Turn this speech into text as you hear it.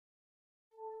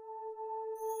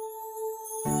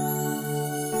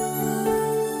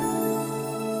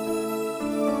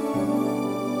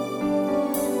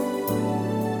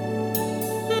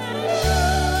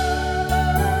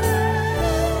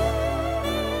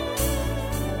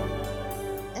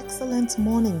excellent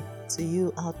morning to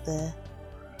you out there,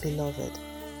 beloved.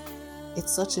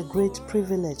 It's such a great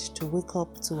privilege to wake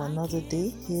up to another day,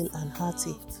 hale and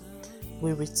hearty.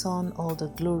 We return all the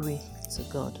glory to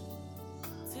God.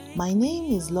 My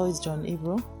name is Lois John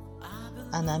Ibro,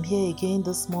 and I'm here again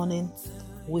this morning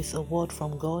with a word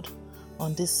from God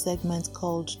on this segment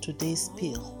called Today's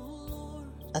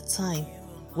Pill, a time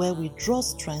where we draw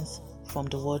strength from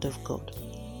the Word of God.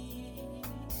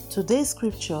 Today's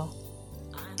scripture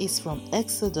is from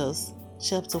Exodus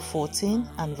chapter 14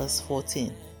 and verse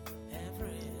 14.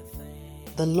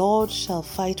 The Lord shall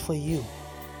fight for you,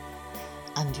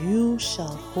 and you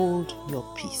shall hold your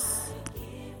peace.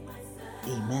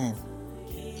 Amen.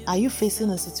 Are you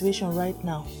facing a situation right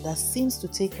now that seems to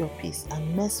take your peace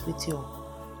and mess with your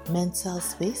mental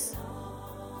space?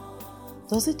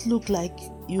 Does it look like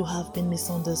you have been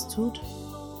misunderstood?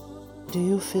 Do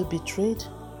you feel betrayed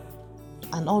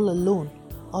and all alone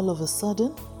all of a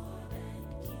sudden?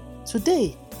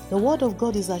 Today, the Word of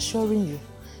God is assuring you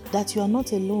that you are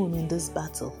not alone in this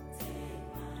battle.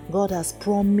 God has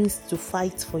promised to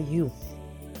fight for you.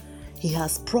 He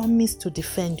has promised to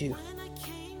defend you.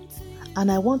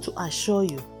 And I want to assure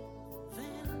you,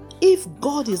 if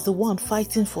God is the one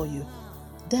fighting for you,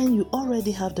 then you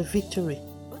already have the victory.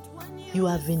 You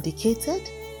are vindicated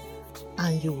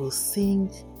and you will sing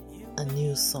a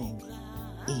new song.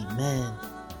 Amen.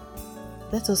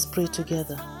 Let us pray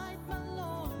together.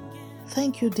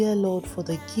 Thank you, dear Lord, for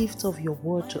the gift of your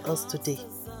word to us today.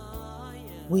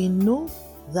 We know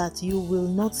that you will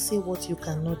not say what you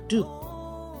cannot do.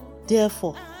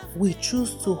 Therefore, we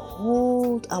choose to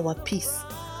hold our peace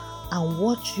and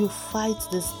watch you fight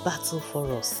this battle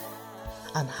for us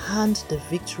and hand the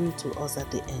victory to us at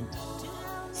the end.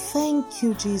 Thank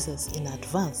you, Jesus, in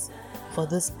advance for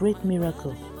this great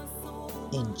miracle.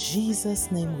 In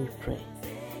Jesus' name we pray.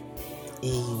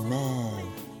 Amen.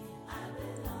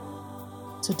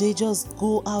 Today, just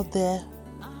go out there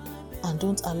and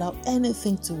don't allow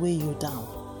anything to weigh you down.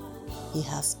 He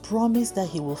has promised that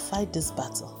he will fight this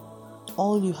battle.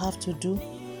 All you have to do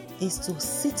is to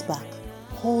sit back,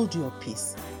 hold your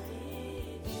peace.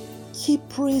 Keep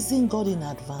praising God in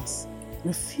advance.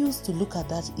 Refuse to look at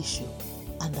that issue,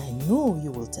 and I know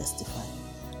you will testify.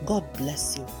 God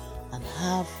bless you and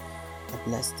have a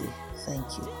blessed day.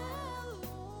 Thank you.